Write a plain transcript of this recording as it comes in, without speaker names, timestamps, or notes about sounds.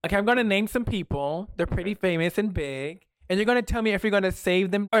Okay, I'm gonna name some people. They're pretty famous and big, and you're gonna tell me if you're gonna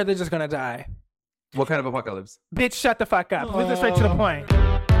save them or they're just gonna die. What kind of apocalypse? Bitch, shut the fuck up. Let's get straight to the point.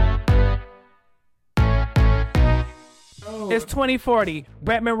 It's 2040.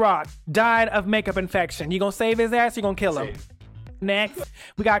 Bretman Rock died of makeup infection. You gonna save his ass or you gonna kill him? Next,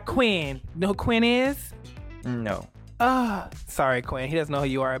 we got Quinn. You know who Quinn is? No. Sorry, Quinn. He doesn't know who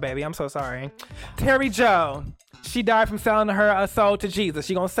you are, baby. I'm so sorry. Terry Joe. She died from selling her soul to Jesus.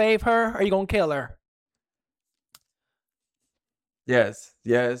 You gonna save her or you gonna kill her? Yes.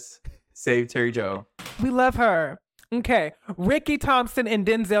 Save Terry Joe. We love her. Okay. Ricky Thompson and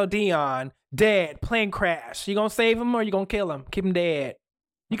Denzel Dion. Dead. Plane crash. You gonna save him or you gonna kill him? Keep him dead.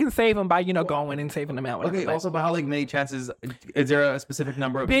 You can save him by, going and saving them out. Okay, also, but how many chances? Is there a specific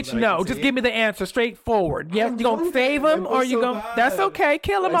number of Bitch, no. Just give me the answer straightforward. Yeah, you gonna save him or you gonna... That's okay.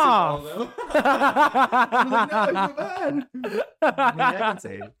 Kill him off. I can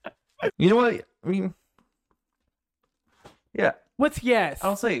save. You know what? I mean, yeah. What's yes?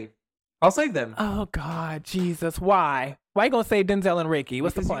 I'll save them. Oh, God. Jesus. Why? Why you gonna save Denzel and Ricky?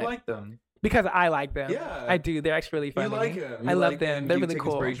 What's the point? You like them. Because I like them. Yeah. I do. They're actually really funny. You like them. I love them. They're really take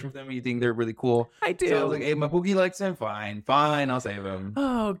cool. Inspiration from them. You think they're really cool. I do. So I was like, hey, my boogie likes him. Fine. I'll save him.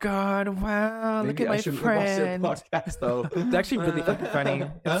 Oh, God. Wow. Maybe Look at my friend. Watch their podcast, though. It's actually really fucking funny.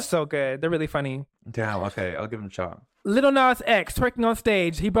 It's so good. They're really funny. Damn. Okay, I'll give him a shot. Lil Nas X twerking on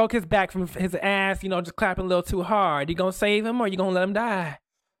stage. He broke his back from his ass, just clapping a little too hard. You gonna save him or you gonna let him die?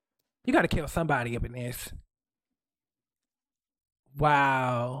 You gotta kill somebody up in this.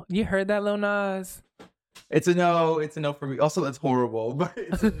 Wow. You heard that, Lil Nas? It's a no. It's a no for me. Also, that's horrible, but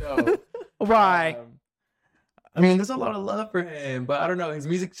it's a no. Why? I mean, there's a lot of love for him, but I don't know. His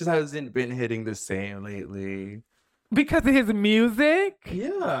music just hasn't been hitting the same lately. Because of his music?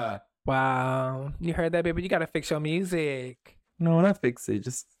 Yeah. Wow. You heard that, baby? You gotta fix your music. No, not fix it.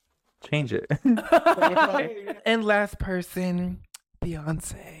 Just change it. And last person,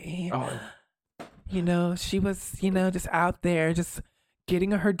 Beyonce. Oh. She was, just out there, just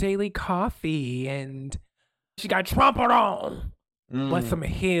getting her daily coffee, and she got trampled on with some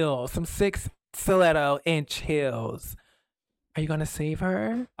heels, some 6 stiletto-inch heels. Are you gonna save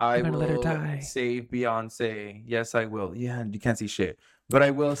her? I will will let her die. save Beyonce. Yes, I will. Yeah, you can't see shit, but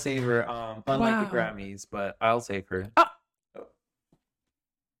I will save her. Unlike the Grammys, but I'll save her.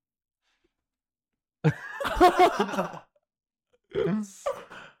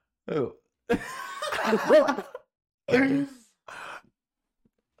 Oh.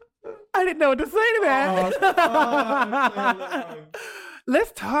 I didn't know what to say to that.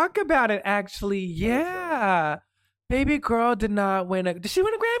 Let's talk about it, actually. Yeah. Baby girl did not win Did she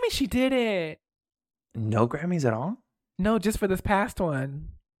win a Grammy? She didn't. No Grammys at all? No, just for this past one.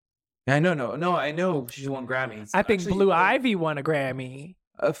 I know, no, I know she's won Grammys. I think Actually, Blue Ivy won a Grammy.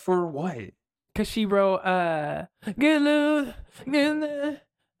 For what? Because she wrote, Get Loose, Get Loose.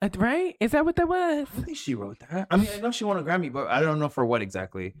 Right? Is that what that was? I think she wrote that. I mean, I know she won a Grammy, but I don't know for what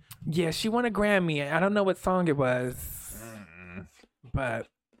exactly. Yeah, she won a Grammy. I don't know what song it was. But.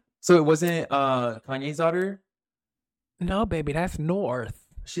 So it wasn't Kanye's daughter? No, baby, that's North.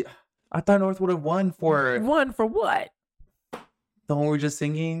 I thought North would have won for... Won for what? The one we were just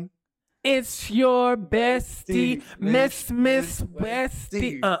singing? It's your bestie, Miss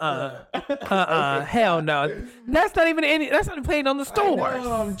Westie. Hell no. That's not even that's not playing on the stores.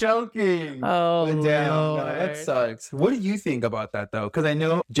 I'm joking. Oh, but damn, no, Lord. that sucks. What do you think about that though? Because I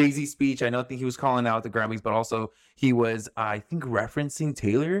know Jay-Z's speech, I think he was calling out the Grammys, but also he was, I think, referencing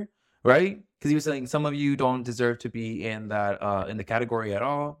Taylor, right? Because he was saying some of you don't deserve to be in that in the category at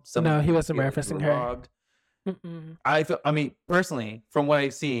all. He wasn't referencing her. Robbed. I mean, personally, from what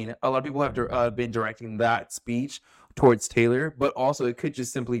I've seen, a lot of people have been directing that speech towards Taylor, but also it could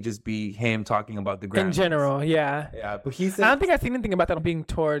just simply be him talking about the Grammys. In general, yeah. Yeah, but he said... I don't think I've seen anything about that being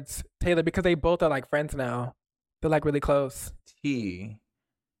towards Taylor because they both are like friends now. They're like really close. I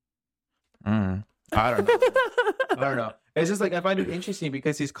don't know. I don't know. It's just like I find it interesting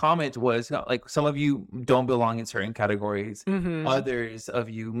because his comment was like, some of you don't belong in certain categories. Others of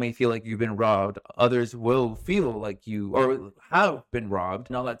you may feel like you've been robbed. Others will feel like you or have been robbed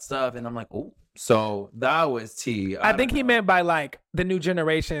and all that stuff. And I'm like, oh, so that was tea. I think he meant by like the new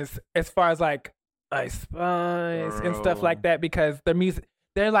generations as far as like Ice Spice and stuff like that because their music,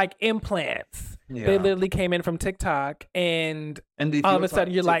 they're like implants. Yeah. They literally came in from TikTok and all of a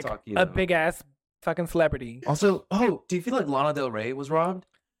sudden you're like a big ass fucking celebrity. Also, do you feel like Lana Del Rey was robbed?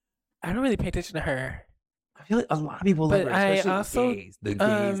 I don't really pay attention to her. I feel like a lot of people love her, especially the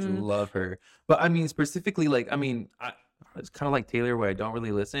gays. The gays love her. But I mean, specifically, like, I mean, it's kind of like Taylor, where I don't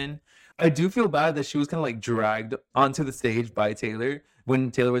really listen. I do feel bad that she was kind of like dragged onto the stage by Taylor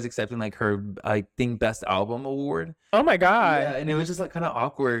when Taylor was accepting like her, I think, best album award. Oh my God. Yeah, and it was just like kind of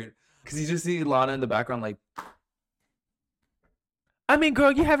awkward because you just see Lana in the background like. I mean,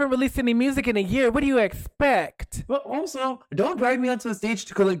 girl, you haven't released any music in a year. What do you expect? But also, don't drag me onto the stage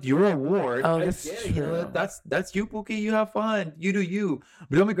to collect your award. Oh, that's true. You know, that's you, Pookie. You have fun. You do you.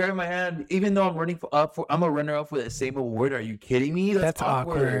 But don't be grabbing my hand, even though I'm a runner up for the same award. Are you kidding me? That's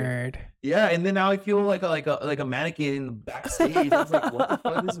awkward. Yeah, and then now I feel like a mannequin in the backstage. I was like, what the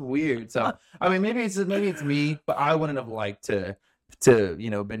fuck? This is weird. So I mean, maybe it's me, but I wouldn't have liked to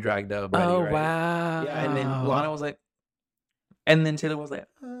been dragged up. Already, Oh right? wow. Yeah, and then Lana was like. And then Taylor was like,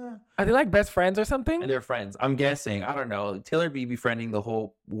 Are they like best friends or something? And they're friends. I'm guessing. I don't know. Taylor be befriending the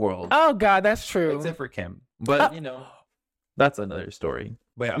whole world. Oh, God, that's true. Except for Kim. But, that's another story.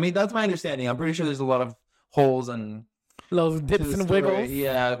 But, I mean, that's my understanding. I'm pretty sure there's a lot of holes and... Those dips and wiggles.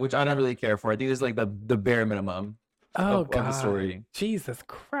 Yeah, which I don't really care for. I think it's like the bare minimum of the story. Jesus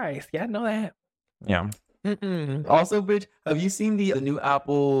Christ. Yeah, I know that. Yeah. Also, bitch, have you seen the new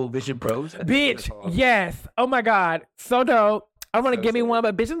Apple Vision Pros? Bitch, yes. Oh, my God. So dope. I want to give me one,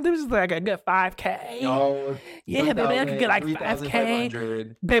 but bitch, this is like a good $5,000. Oh, yeah, baby, I could get like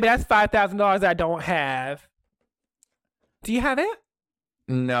 $5,000. Baby, that's $5,000 I don't have. Do you have it?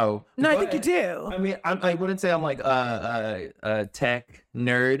 No. I think you do. I mean, I wouldn't say I'm like a tech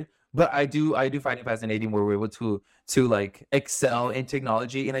nerd, but I do find it fascinating where we're able to like excel in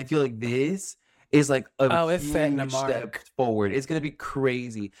technology, and I feel like this is like it's setting a huge mark step forward. It's gonna be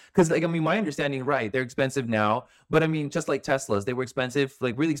crazy because, like, I mean, my understanding, right? They're expensive now, but I mean, just like Teslas, they were expensive,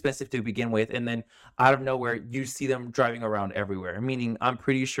 like really expensive to begin with, and then out of nowhere, you see them driving around everywhere. Meaning, I'm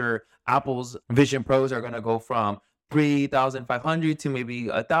pretty sure Apple's Vision Pros are gonna go from 3,500 to maybe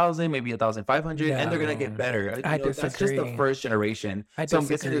 1,000, maybe 1,500, and they're gonna get better. I disagree. That's just the first generation. So I'm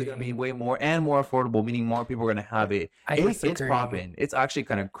guessing there's gonna be way more and more affordable, meaning more people are gonna have it. It's popping. It's actually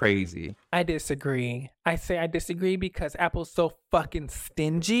kind of crazy. I disagree. I disagree because Apple's so fucking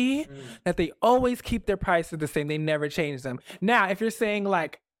stingy that they always keep their prices the same. They never change them. Now, if you're saying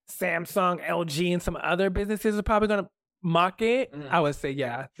like Samsung, LG, and some other businesses are probably gonna mock it, I would say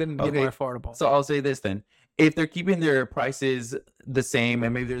then get more affordable. So I'll say this then. If they're keeping their prices the same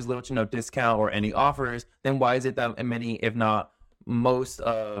and maybe there's little to no discount or any offers, then why is it that many, if not most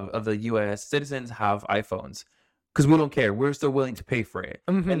of the U.S. citizens have iPhones? Because we don't care. We're still willing to pay for it.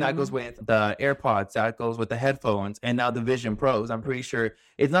 And that goes with the AirPods. That goes with the headphones. And now the Vision Pros. I'm pretty sure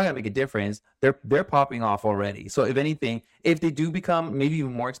it's not going to make a difference. They're popping off already. So if anything, if they do become maybe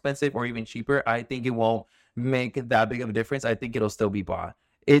even more expensive or even cheaper, I think it won't make that big of a difference. I think it'll still be bought.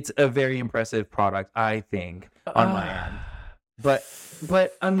 It's a very impressive product, I think, on my end.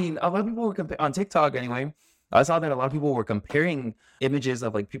 But I mean, a lot of people were on TikTok anyway. I saw that a lot of people were comparing images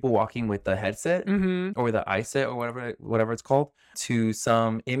of like people walking with the headset or the iSet or whatever it's called to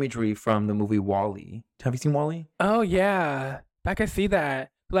some imagery from the movie WALL-E. Have you seen WALL-E? Oh yeah, I can see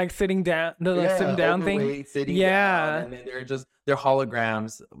that. Like sitting down, the sitting down thing. Sitting down, and then they're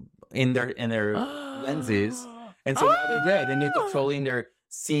holograms in their lenses, and so now they're controlling their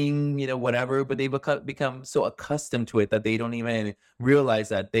seeing, whatever, but they become so accustomed to it that they don't even realize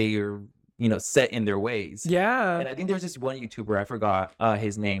that they are, set in their ways. Yeah. And I think there's this one YouTuber, I forgot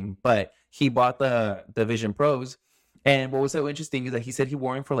his name, but he bought the Vision Pros. And what was so interesting is that he said he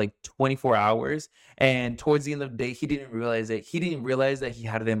wore them for like 24 hours. And towards the end of the day, he didn't realize it. He didn't realize that he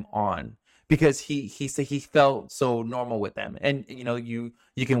had them on because he said he felt so normal with them. And,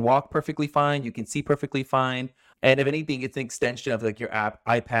 you can walk perfectly fine. You can see perfectly fine. And if anything, it's an extension of like your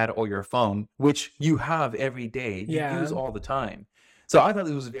iPad or your phone, which you have every day. You use all the time. So I thought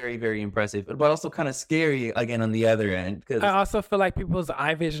it was very, very impressive, but also kind of scary again on the other end. I also feel like people's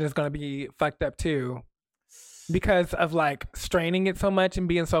eye vision is going to be fucked up too. Because of like straining it so much and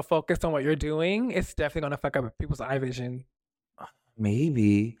being so focused on what you're doing, it's definitely going to fuck up people's eye vision.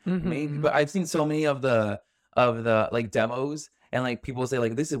 Maybe. But I've seen so many of the like demos. And like people say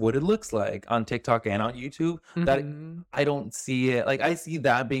like this is what it looks like on TikTok and on YouTube that I don't see it. Like I see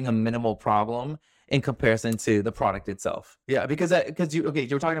that being a minimal problem in comparison to the product itself. Yeah, because you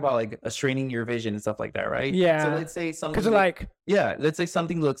were talking about like straining your vision and stuff like that, right? Yeah. So let's say something because like let's say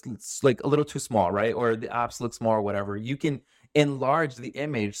something looks like a little too small, right? Or the apps look small or whatever. You can enlarge the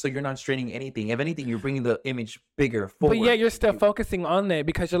image so you're not straining anything. If anything, you're bringing the image bigger forward. But you're still focusing on it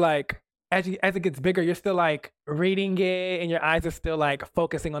because you're like. As it gets bigger, you're still like reading it, and your eyes are still like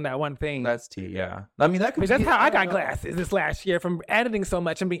focusing on that one thing. That's yeah. I mean, that's how I got glasses this last year from editing so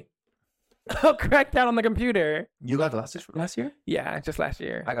much and being cracked out on the computer. You got glasses last year? Yeah, just last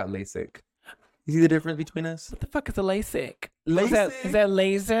year. I got LASIK. You see the difference between us? What the fuck is a LASIK? LASIK? Is that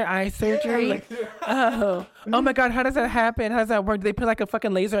laser eye surgery? Oh my God, how does that happen? How does that work? Do they put like a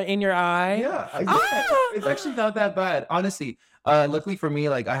fucking laser in your eye? Yeah, it's actually not that bad, honestly. Luckily for me,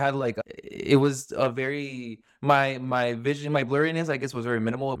 like I had like it was a very my vision, my blurriness, I guess, was very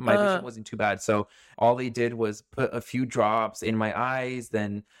minimal. My vision wasn't too bad, so all they did was put a few drops in my eyes.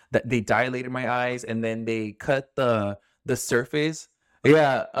 Then they dilated my eyes, and then they cut the surface.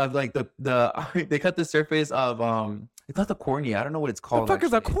 Yeah, of like the they cut the surface of it's not the cornea. I don't know what it's called. The fuck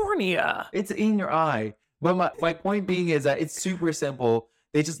is a cornea? It's in your eye. But my point being is that it's super simple.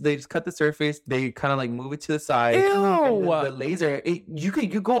 They just cut the surface. They kind of like move it to the side. Ew. The laser, you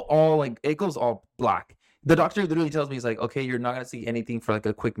go all like it goes all black. The doctor literally tells me, he's like, okay, you're not gonna see anything for like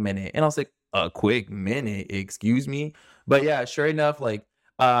a quick minute. And I was like, a quick minute, excuse me. But yeah, sure enough, like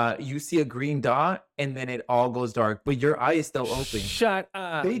you see a green dot and then it all goes dark, but your eye is still open. Shut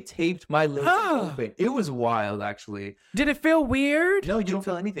up. They taped my lids open. It was wild, actually. Did it feel weird? No, you don't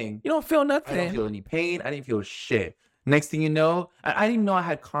feel anything. You don't feel nothing. I don't feel any pain. I didn't feel shit. Next thing you know, I didn't know I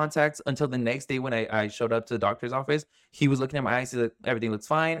had contacts until the next day when I showed up to the doctor's office. He was looking at my eyes. He's like, everything looks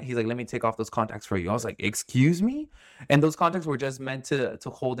fine. He's like, let me take off those contacts for you. I was like, excuse me? And those contacts were just meant to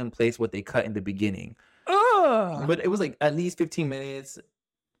hold in place what they cut in the beginning. Ugh. But it was like at least 15 minutes.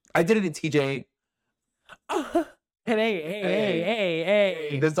 I did it in TJ.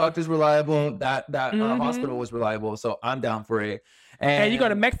 Hey. This doctor's reliable. That hospital was reliable. So I'm down for it. And you go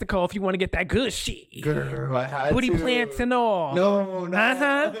to Mexico if you want to get that good shit. Girl, I had booty plants and all. No.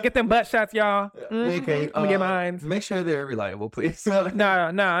 Get them butt shots, y'all. Okay, Let me get mine. Make sure they're reliable, please.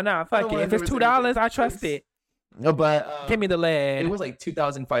 No. Fuck it. If it's $2, I trust it. No, but give me the lead. It was like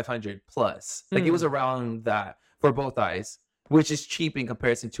 2,500 plus. Like it was around that for both eyes, which is cheap in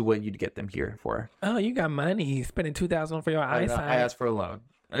comparison to what you'd get them here for. Oh, you got money spending $2,000 for your eyesight. I asked for a loan.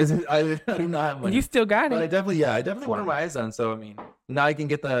 I do not have money. You still got it. But I definitely wanted my eyes done. So I mean, now I can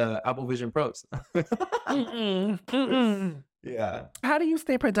get the Apple Vision Pros. Yeah. How do you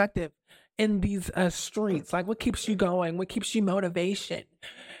stay productive in these streets? Like, what keeps you going? What keeps you motivation?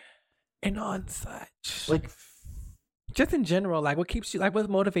 And on such, like, just in general, like, what keeps you? Like, what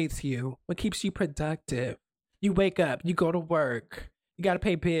motivates you? What keeps you productive? You wake up, you go to work, you got to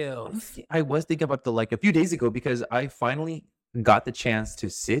pay bills. I was thinking about a few days ago because I finally got the chance to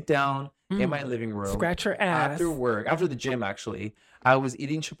sit down in my living room, scratch your ass after work, after the gym. Actually, I was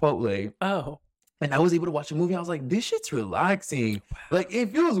eating Chipotle. Oh, and I was able to watch a movie. I was like, this shit's relaxing. Like,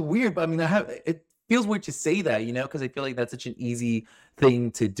 it feels weird, but I mean, it feels weird to say that, because I feel like that's such an easy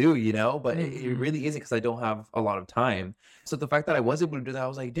thing to do, but it really isn't because I don't have a lot of time. So the fact that I was able to do that, I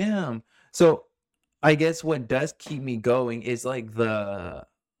was like, damn. So I guess what does keep me going is like the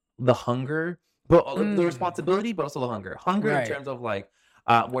hunger, but the responsibility, but also the hunger. In terms of like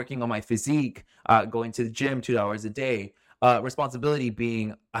working on my physique, going to the gym 2 hours a day. Responsibility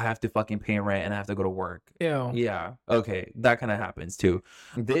being I have to fucking pay rent and I have to go to work. Ew. Yeah. Okay. That kind of happens too.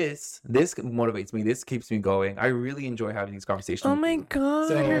 This motivates me. This keeps me going. I really enjoy having these conversations. Oh my God.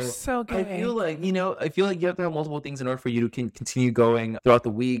 You're so good. I feel like, you have to have multiple things in order for you to continue going throughout the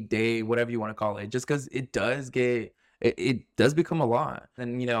week, day, whatever you want to call it, just because it does become a lot.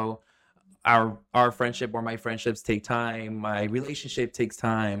 And, our friendship or my friendships take time. My relationship takes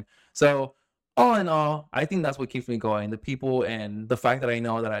time. So all in all, I think that's what keeps me going. The people and the fact that I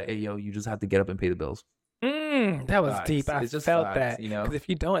know that you just have to get up and pay the bills. That was deep. I just felt that. Because if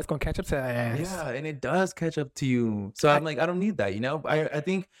you don't, it's gonna catch up to that ass. Yeah, and it does catch up to you. So I'm like, I don't need that. I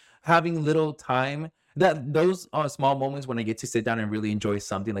think having little time, that those small moments when I get to sit down and really enjoy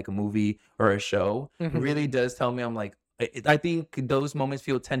something like a movie or a show, really does tell me I'm like. I think those moments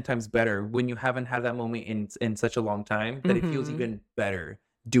feel 10 times better when you haven't had that moment in such a long time that it feels even better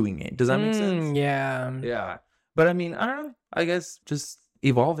doing it. Does that make sense? Yeah. But I mean, I don't know. I guess just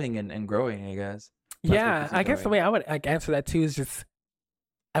evolving and growing, I guess. That's I guess the way I would answer that too is just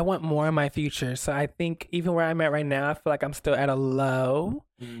I want more in my future. So I think even where I'm at right now, I feel like I'm still at a low.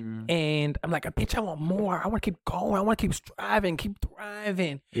 And I'm like, bitch, I want more. I want to keep going. I want to keep striving, keep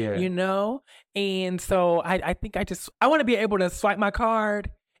thriving. Yeah. And so I think I want to be able to swipe my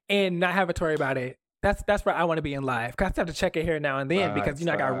card and not have to worry about it. That's where I want to be in life. Cause I still have to check it here now and then because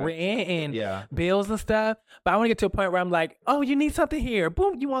I got rent and bills and stuff. But I want to get to a point where I'm like, oh, you need something here,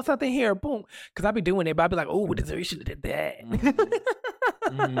 boom. You want something here, boom. Cause I'll be doing it, but I'll be like, oh, you should have did that.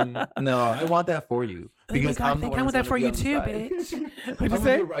 No, I want that for you because I want that for you too, bitch. What'd you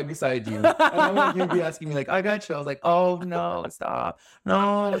say? say? Right beside you. And I want you to be asking me like, I got you. I was like, oh no, stop,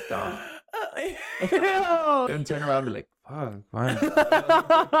 no, stop. And turn around and be like, fuck, fine.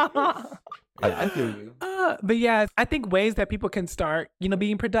 I feel you. But yeah, I think ways that people can start,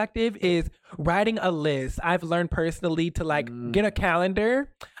 being productive is writing a list. I've learned personally to get a calendar.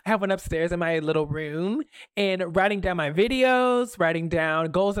 I have one upstairs in my little room, and writing down my videos, writing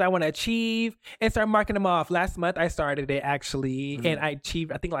down goals that I want to achieve, and start marking them off. Last month I started it actually, and I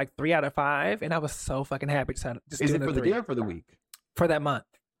achieved I think 3 out of 5, and I was so fucking happy. Just is it for the day or for the week? For that month.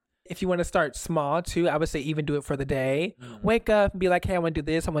 If you want to start small too, I would say even do it for the day. Wake up and be like, hey, I want to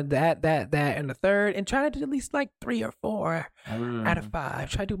do this. I want that, and the third. And try to do at least 3 or 4 out of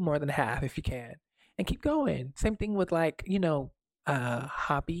 5. Try to do more than half if you can. And keep going. Same thing with hobbies. If you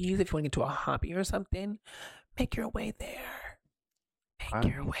want to get to a hobby or something, make your way there.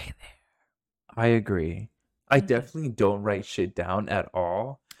 Make your way there. I agree. I definitely don't write shit down at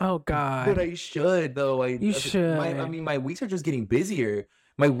all. Oh, God. But I should, though. You should. My weeks are just getting busier.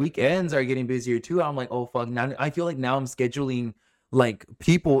 My weekends are getting busier too. I'm like, oh fuck. Now I feel like now I'm scheduling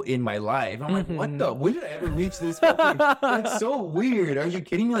people in my life. I'm like, what the? When did I ever reach this? That's so weird. Are you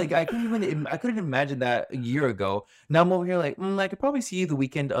kidding me? I couldn't imagine that a year ago. Now I'm over here I could probably see the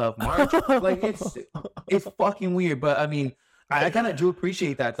weekend of March. It's fucking weird. But I mean, I kind of do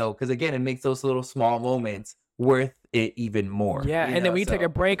appreciate that though, because again, it makes those little small moments worth it even more. Yeah, and then when you take a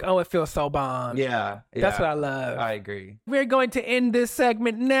break, it feels so bomb. Yeah, that's what I love. I agree. We're going to end this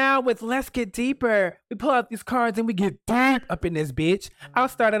segment now with Let's Get Deeper. We pull out these cards and we get deep up in this bitch. I'll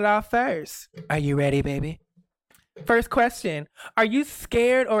start it off first. Are you ready, baby? First question. Are you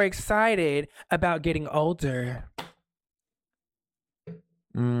scared or excited about getting older?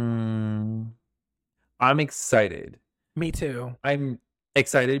 I'm excited. Me too. I'm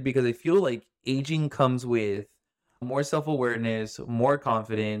excited because I feel like aging comes with more self-awareness, more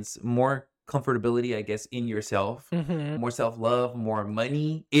confidence, more comfortability, I guess, in yourself, more self-love, more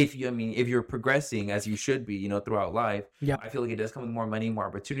money. If you're progressing as you should be, throughout life, I feel like it does come with more money, more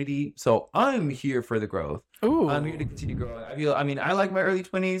opportunity. So I'm here for the growth. Ooh. I'm here to continue growing. I like my early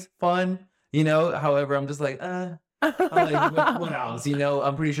 20s, fun, however, I'm just what else?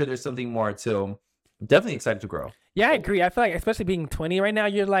 I'm pretty sure there's something more too. Definitely excited to grow. Yeah, I agree. I feel like, especially being 20 right now,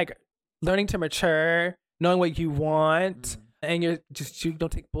 you're learning to mature, knowing what you want, and you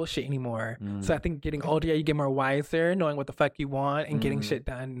don't take bullshit anymore. So I think getting older, you get more wiser, knowing what the fuck you want, and getting shit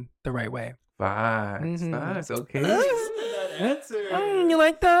done the right way. Facts. Okay. That answer. You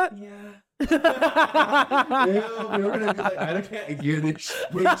like that? Yeah. We're gonna be I can't hear this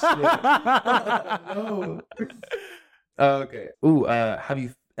shit. No. Okay. Ooh, have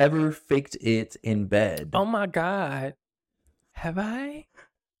you ever faked it in bed? Oh my God. Have I?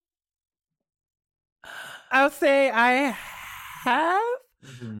 I'll say I have.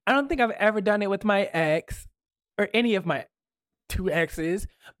 I don't think I've ever done it with my ex or any of my 2 exes.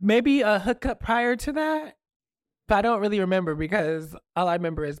 Maybe a hookup prior to that, but I don't really remember because all I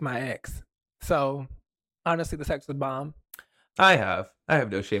remember is my ex. So honestly, the sex was bomb. I have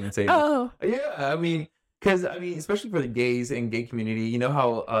no shame in saying it. Yeah, because especially for the gays and gay community, you know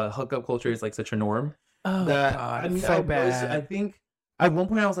how hookup culture is such a norm. Oh God, so bad. I think at one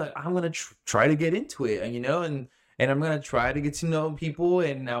point I was like, I'm gonna try to get into it, and I'm gonna try to get to know people,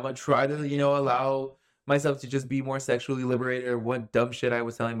 and I'm gonna try to allow myself to just be more sexually liberated, or what dumb shit I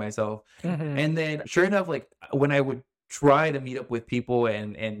was telling myself. And then sure enough, when I would try to meet up with people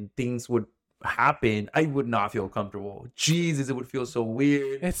and things would happen, I would not feel comfortable. Jesus, it would feel so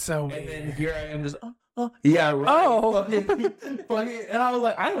weird. It's so weird. And then here I am just yeah, right. Oh. Fucking, and I was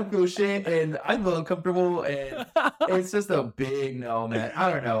like, I don't feel shit, and I feel uncomfortable, and it's just a big no, man.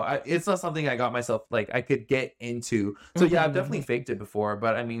 I don't know. It's not something I got myself I could get into. So yeah, I've definitely faked it before,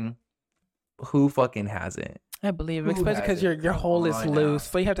 but who fucking hasn't? I believe it, especially because your hole is loose,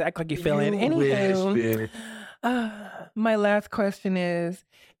 so you have to act like you feel it. Anywho, my last question is,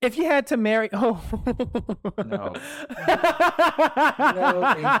 if you had to marry... Oh. No. No,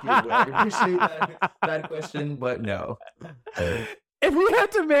 thank you. I appreciate that question, but no. If you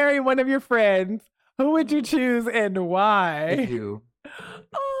had to marry one of your friends, who would you choose and why? You.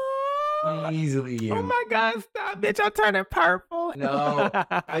 Oh. Easily you. Oh my God, stop, bitch. I'm turning purple. No,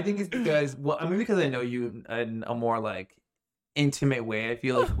 I think it's because, because I know you in a more intimate way. I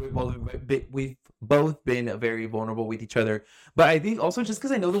feel like we've both been very vulnerable with each other, but I think also just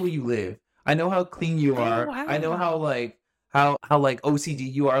because I know the way you live, I know how clean you are. Wow. I know how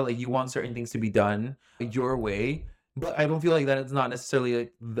OCD you are. You want certain things to be done your way, but I don't feel like that it's not necessarily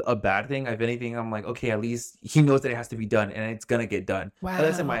a bad thing. If anything, I'm okay, at least he knows that it has to be done and it's gonna get done. Wow.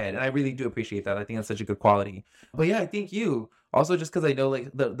 That's in my head, and I really do appreciate that. I think that's such a good quality. But yeah, I think you also, just because I know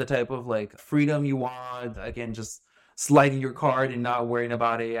the type of freedom you want, again, just sliding your card and not worrying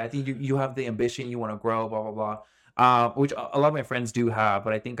about it. I think you have the ambition, you want to grow, blah blah blah. which a lot of my friends do have,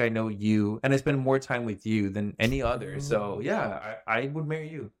 but I think I know you, and I spend more time with you than any other. So yeah, I would marry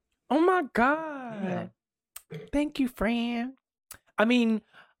you. Oh my God. Yeah. Thank you, Fran. I mean,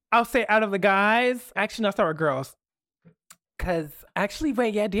 I'll say out of the guys, actually, no, I'll start with girls. Because actually,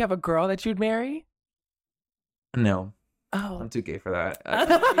 wait, yeah, do you have a girl that you'd marry? No. Oh. I'm too gay for that.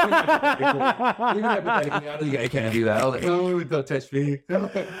 Even hypothetically, I can't do that. I was like, oh, don't touch me.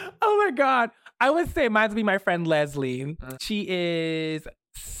 Oh my God. I would say mine would be my friend Leslie. She is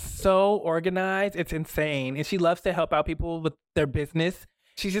so organized. It's insane. And she loves to help out people with their business.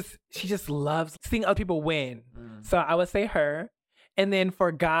 She just loves seeing other people win. So I would say her. And then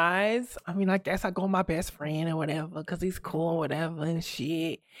for guys, I mean, I guess I go with my best friend or whatever, because he's cool or whatever and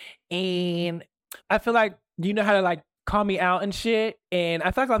shit. And I feel like you know how to like call me out and shit. And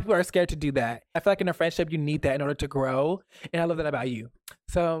I feel like a lot of people are scared to do that. I feel like in a friendship, you need that in order to grow. And I love that about you.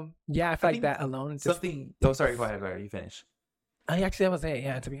 So yeah, I feel like that alone. Something. Oh, sorry. Go ahead. You finish. Actually, that was it.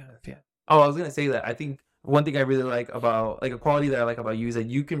 Yeah, to be honest. Yeah. Oh, I was going to say that. I think one thing I really like about, like a quality that I like about you is that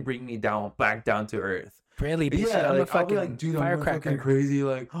you can bring me back down to earth. Really? Yeah, I'm a fucking like, dude, firecracker. I'm fucking crazy.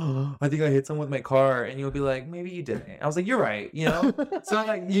 Like, oh, I think I hit someone with my car, and you'll be like, maybe you didn't. I was like, you're right, you know. So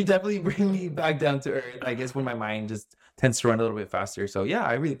like, you definitely bring me back down to earth. I guess when my mind just tends to run a little bit faster. So yeah,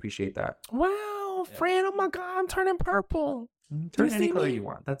 I really appreciate that. Wow, Fran! Oh my God, I'm turning purple. Turn any color you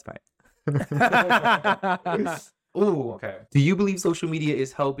want. That's fine. Oh, okay. Do you believe social media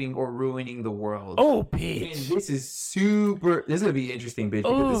is helping or ruining the world? Oh, bitch. And this is gonna be interesting, bitch,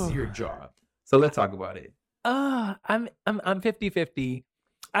 because this is your job. So let's talk about it. I'm 50-50.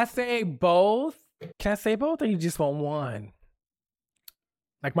 I say both. Can I say both, or you just want one?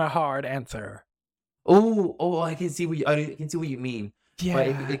 Like my hard answer. Oh, I can see what you mean. Yeah, but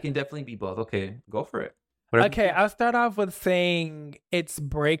it can definitely be both. Okay, go for it. Okay, I'll start off with saying it's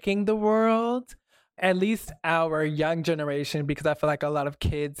breaking the world. At least our young generation, because I feel like a lot of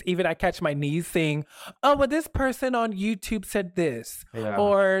kids, even I catch my niece saying, oh, well, this person on YouTube said this. Yeah.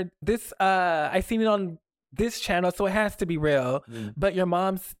 Or this, I seen it on this channel, so it has to be real. But your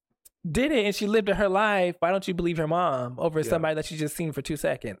mom did it and she lived her life. Why don't you believe your mom over somebody that you just seen for 2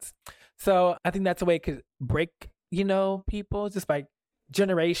 seconds? So I think that's a way it could break, people just by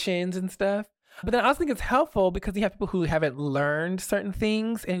generations and stuff. But then I also think it's helpful because you have people who haven't learned certain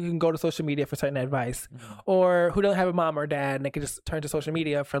things and you can go to social media for certain advice, or who don't have a mom or dad and they can just turn to social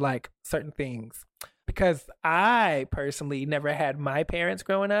media for like certain things. Because I personally never had my parents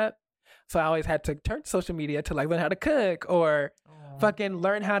growing up. So I always had to turn to social media to like learn how to cook or fucking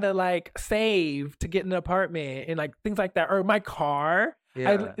learn how to like save to get an apartment and like things like that. Or my car.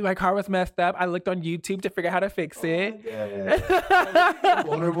 Yeah. My car was messed up. I looked on YouTube to figure out how to fix it. Yeah.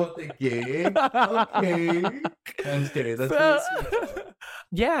 Vulnerable at the game. Okay. I'm just kidding. That's really sweet.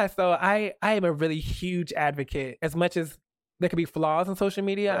 Yeah, so I am a really huge advocate. As much as there could be flaws in social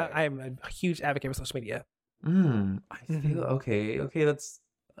media, I am a huge advocate for social media. I feel okay. That's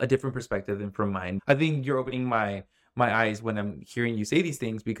a different perspective than from mine. I think you're opening my eyes when I'm hearing you say these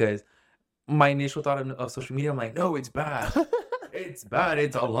things, because my initial thought of social media, I'm like, no, it's bad. It's bad.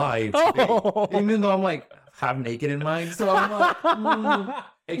 It's a lie. Even though I'm like half naked in mine, so I'm like,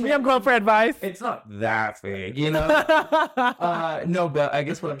 I'm going for advice. It's not that fake, No, but I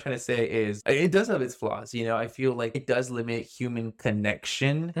guess what I'm trying to say is it does have its flaws. I feel like it does limit human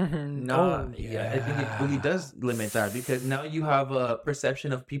connection. I think it really does limit that, because now you have a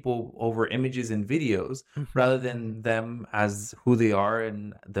perception of people over images and videos rather than them as who they are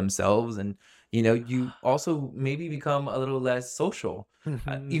and themselves. And you also maybe become a little less social.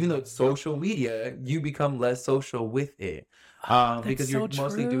 Even though it's social media, you become less social with it. Because you're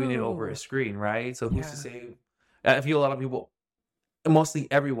mostly doing it over a screen, right? So who's to say? I feel a lot of people, mostly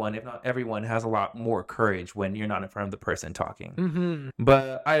everyone, if not everyone, has a lot more courage when you're not in front of the person talking.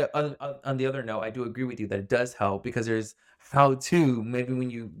 But on the other note, I do agree with you that it does help, because there's how to, maybe when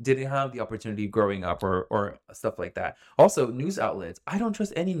you didn't have the opportunity growing up or stuff like that. Also, news outlets. I don't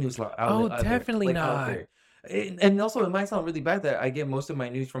trust any news outlet. Oh, definitely not. And also, it might sound really bad that I get most of my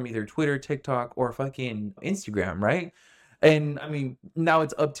news from either Twitter, TikTok, or fucking Instagram, right? And I mean, now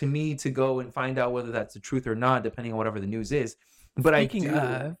it's up to me to go and find out whether that's the truth or not, depending on whatever the news is. But Speaking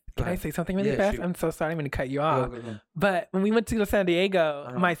of, can I say something really fast? Shoot. I'm so sorry, I'm going to cut you off. But when we went to San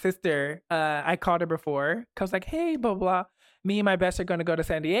Diego, my sister, I called her before. I was like, hey, blah, blah. Me and my best are going to go to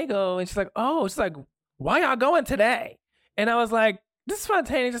San Diego. And she's like, why y'all going today? And I was like, this is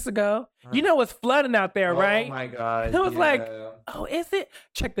spontaneous just to go. It's flooding out there, right? Oh my God. And I was like, oh, is it?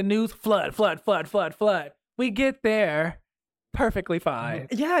 Check the news, flood. We get there. perfectly fine.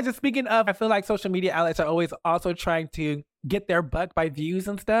 Yeah, just speaking of, I feel like social media outlets are always also trying to get their buck by views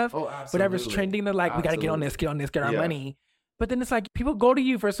and stuff. Oh, absolutely. Whatever's trending, they're like, we got to get on this, get our money. But then it's like, people go to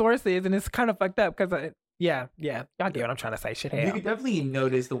you for sources, and it's kind of fucked up because, y'all get what I'm trying to say. Shit, you can definitely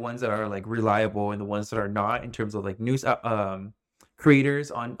notice the ones that are like reliable and the ones that are not in terms of like news creators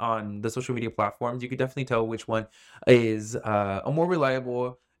on the social media platforms. You could definitely tell which one is a more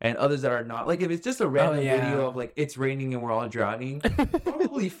reliable and others that are not. Like if it's just a random video of like it's raining and we're all drowning,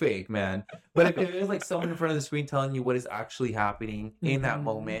 probably fake, man. But if it's like someone in front of the screen telling you what is actually happening in that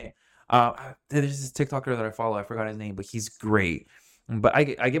moment, there's this TikToker that I follow. I forgot his name, but he's great. But I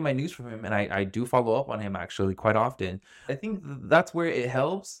get my news from him, and I do follow up on him actually quite often. I think that's where it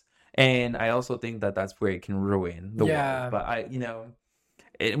helps. And I also think that that's where it can ruin the world. But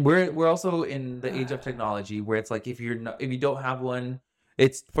we're also in the age of technology where it's like if you don't have one,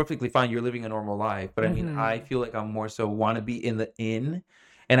 it's perfectly fine. You're living a normal life. But I mean, I feel like I'm more so want to be in,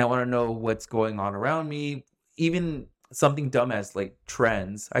 and I want to know what's going on around me. Even something dumb as like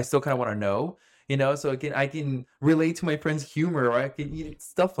trends, I still kind of want to know. So I can relate to my friend's humor, or I can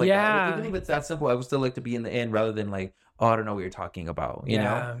stuff like that. Even if it's that simple, I would still like to be in the in rather than like, oh, I don't know what you're talking about. You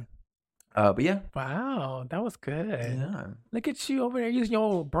know. But yeah. Wow, that was good. Yeah. Look at you over there using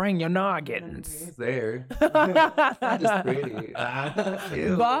your brain, your noggins. It's there. Just pretty.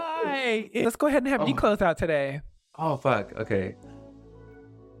 Bye. Let's go ahead and have you close out today. Oh fuck. Okay.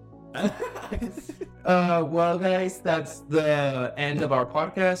 Well, guys, that's the end of our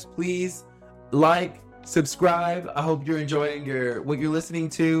podcast. Please like, subscribe. I hope you're enjoying what you're listening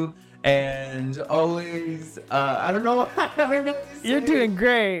to, and always, I don't know. You're doing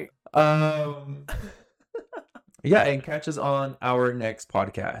great. Yeah, and catch us on our next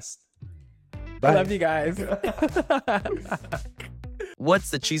podcast. Bye. Love you guys. What's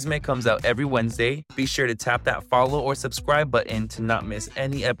the Chisme comes out every Wednesday. Be sure to tap that follow or subscribe button to not miss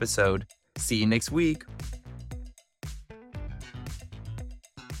any episode. See you next week.